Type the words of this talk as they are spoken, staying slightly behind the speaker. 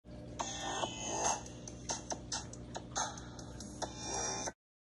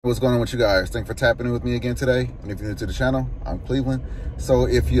What's going on with you guys? Thanks for tapping in with me again today. And if you're new to the channel, I'm Cleveland. So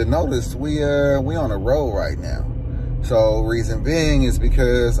if you notice, we on a roll right now. So reason being is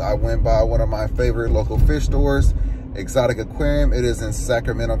because I went by one of my favorite local fish stores, Exotic Aquarium. It is in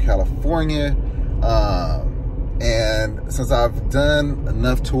Sacramento, California. And since I've done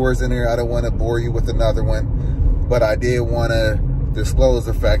enough tours in there, I don't want to bore you with another one. But I did want to disclose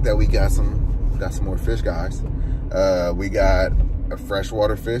the fact that we got some more fish, guys. We got a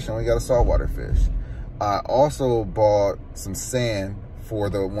freshwater fish and we got a saltwater fish. I also bought some sand for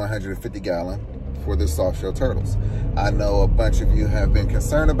the 150 gallon for the soft shell turtles. I know a bunch of you have been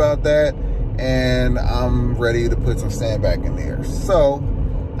concerned about that, and I'm ready to put some sand back in there. So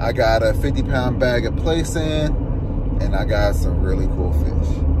I got a 50-pound bag of play sand, and I got some really cool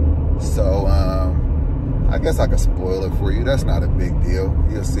fish. So I guess I could spoil it for you. That's not a big deal.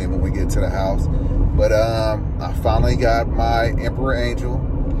 You'll see when we get to the house. But I finally got my Emperor Angel.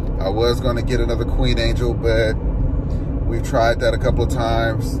 I was going to get another Queen Angel, but we've tried that a couple of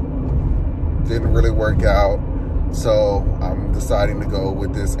times. Didn't really work out. So I'm deciding to go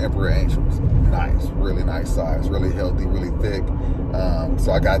with this Emperor Angel. Nice, really nice size, really healthy, really thick.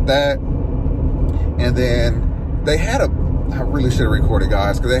 So I got that. And then they had I really should have recorded,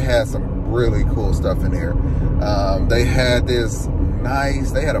 guys, because they had some really cool stuff in there. They had this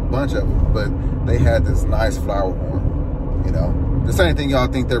nice, they had a bunch of them, but they had this nice flower horn, you know, the same thing y'all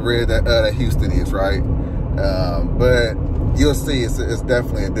think that Houston is, right? But you'll see it's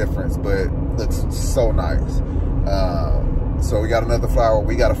definitely a difference, but it looks so nice. So we got another flower,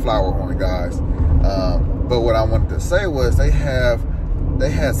 we got a flower horn, guys. But what I wanted to say was they had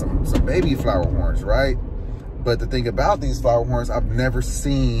some baby flower horns, right? But the thing about these flower horns, I've never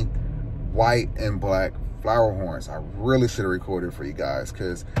seen white and black flower horns. I really should have recorded for you guys,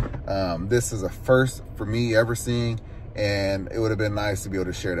 because this is a first for me ever seeing, and it would have been nice to be able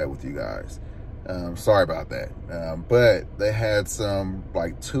to share that with you guys. Sorry about that. But they had some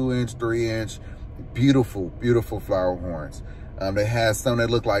like 2-inch, 3-inch, beautiful flower horns. They had some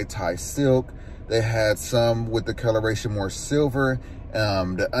that looked like Thai silk. They had some with the coloration more silver,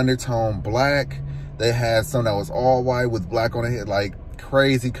 the undertone black. They had some that was all white with black on the head, like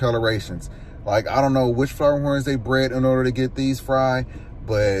crazy colorations. Like, I don't know which flower horns they bred in order to get these fried,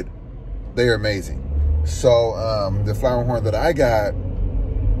 but they're amazing. So the flower horn that I got,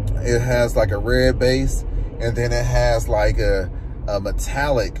 it has like a red base, and then it has like a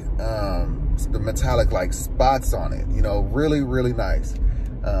metallic, the metallic like spots on it, you know, really nice.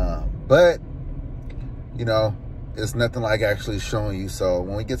 But you know, it's nothing like actually showing you. So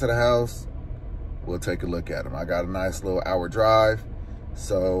when we get to the house, we'll take a look at them. I got a nice little hour drive,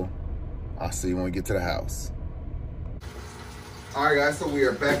 so I'll see you when we get to the house. All right, guys, so we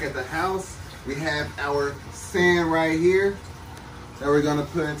are back at the house. We have our sand right here that we're gonna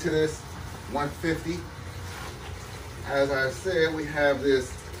put into this 150. As I said, we have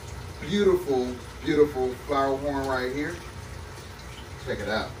this beautiful flower horn right here. Check it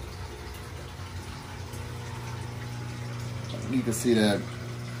out. You can see that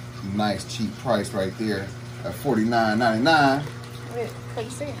nice cheap price right there at $49.99. Wait, couldn't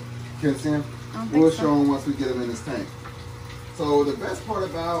see it. Can't see him? We'll show him once we get him in this tank. So the best part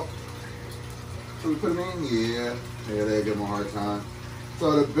about, should we put him in? Yeah, they give him a hard time.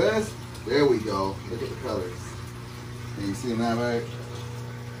 So the best, there we go. Look at the colors. Can you see them now, babe?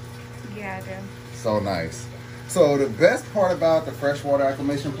 Yeah, I do. So nice. So the best part about the freshwater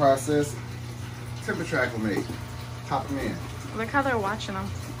acclimation process, temperature acclimate. Pop them in. Look how they're watching them.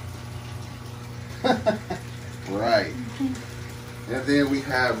 Right. And then we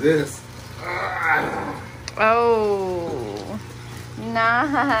have this. Oh,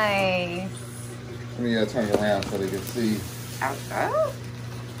 nice. Let me turn it around so they can see. Oh.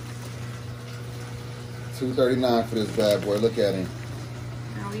 $239 for this bad boy. Look at him.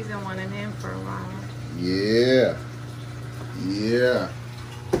 Oh, he's been wanting in for a while. Yeah.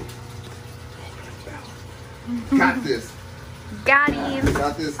 Got this. Got him.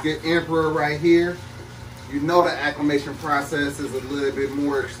 Got this good Emperor right here. You know the acclimation process is a little bit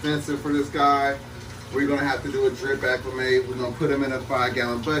more extensive for this guy. We're gonna have to do a drip acclimate. We're gonna put him in a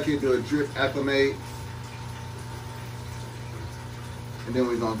 5-gallon bucket, do a drip acclimate, and then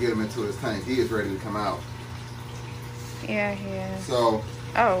we're gonna get him into his tank. He is ready to come out. Yeah, he is. So.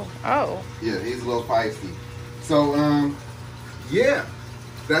 Oh. Yeah, he's a little feisty. So, yeah,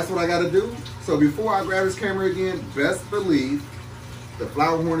 that's what I gotta do. So before I grab his camera again, best believe the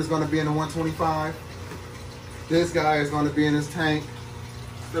flower horn is gonna be in the 125. This guy is gonna be in his tank.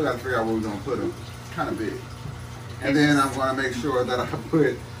 Still gotta figure out where we're gonna put him. It's kind of big. And then I'm gonna make sure that I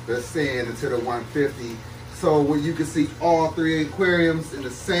put the sand into the 150 so where you can see all 3 aquariums in the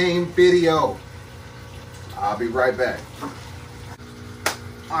same video. I'll be right back.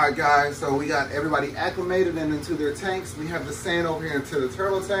 All right, guys, so we got everybody acclimated and into their tanks. We have the sand over here into the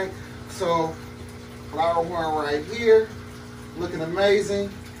turtle tank. So flower horn right here, looking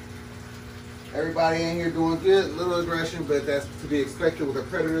amazing. Everybody in here doing good. Little aggression, but that's to be expected with a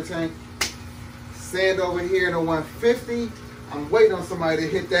predator tank. Sand over here in the 150. I'm waiting on somebody to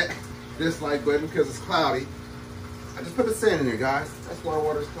hit that dislike button because it's cloudy. I just put the sand in there, guys. That's why the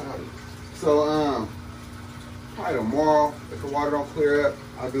water's cloudy. So probably tomorrow, if the water don't clear up,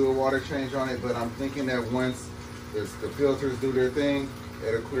 I'll do a water change on it. But I'm thinking that once the filters do their thing,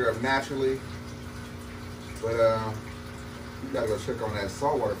 it'll clear up naturally. But we gotta go check on that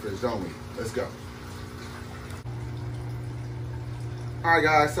saltwater fish, don't we? Let's go. All right,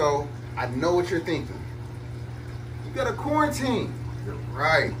 guys, so I know what you're thinking. You gotta quarantine. You're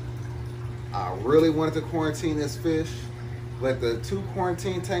right. I really wanted to quarantine this fish, but the 2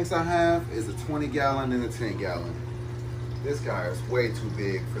 quarantine tanks I have is a 20-gallon and a 10-gallon. This guy is way too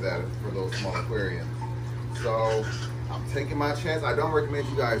big for those small aquariums. So I'm taking my chance. I don't recommend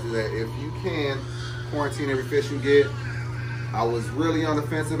you guys do that. If you can, quarantine every fish you get. I was really on the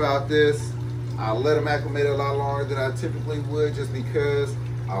fence about this. I let him acclimate a lot longer than I typically would just because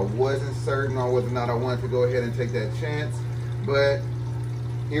I wasn't certain on whether or not I wanted to go ahead and take that chance. But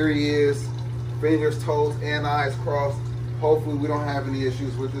here he is, fingers, toes, and eyes crossed. Hopefully we don't have any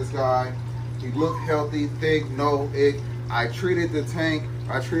issues with this guy. He looked healthy, thick, no ick. I treated the tank,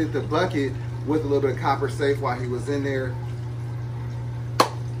 I treated the bucket with a little bit of copper safe while he was in there.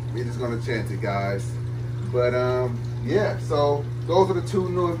 We're just gonna chance it, guys. But yeah, so those are the two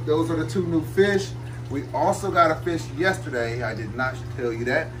new fish. We also got a fish yesterday. I did not tell you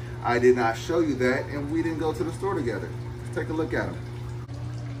that. I did not show you that, and we didn't go to the store together. Let's take a look at him.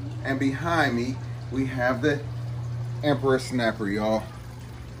 And behind me, we have the Emperor Snapper, y'all.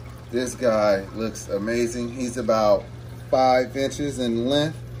 This guy looks amazing. He's about 5 inches in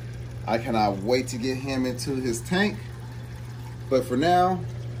length. I cannot wait to get him into his tank. But for now,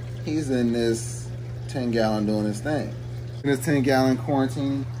 he's in this 10-gallon doing his thing. In this 10-gallon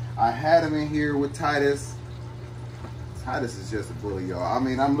quarantine, I had him in here with Titus. Titus is just a bully, y'all. I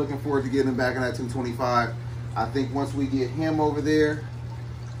mean, I'm looking forward to getting him back in that 225. I think once we get him over there,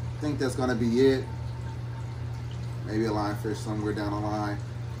 I think that's gonna be it. Maybe a lionfish somewhere down the line.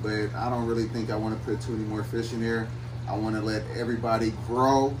 But I don't really think I wanna put too many more fish in there. I wanna let everybody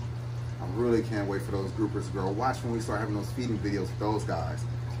grow. I really can't wait for those groupers to grow. Watch when we start having those feeding videos with those guys.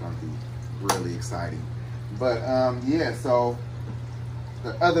 It's gonna be really exciting. But yeah, so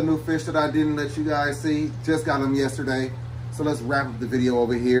the other new fish that I didn't let you guys see, just got them yesterday. So let's wrap up the video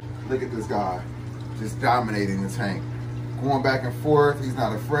over here. Look at this guy, just dominating the tank. Going back and forth, he's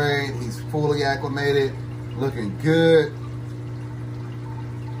not afraid, he's fully acclimated, looking good.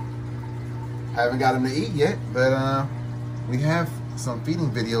 Haven't got him to eat yet, but we have some feeding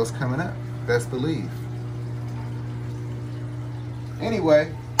videos coming up, best believe.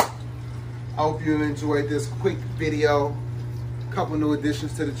 Anyway, I hope you enjoyed this quick video. A couple new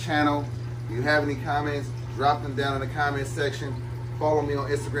additions to the channel. If you have any comments, drop them down in the comment section. Follow me on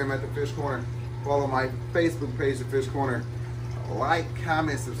Instagram at The Fish Corner. Follow my Facebook page, The Fish Corner. Like,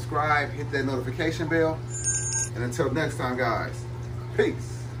 comment, subscribe, hit that notification bell. And until next time, guys,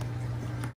 peace.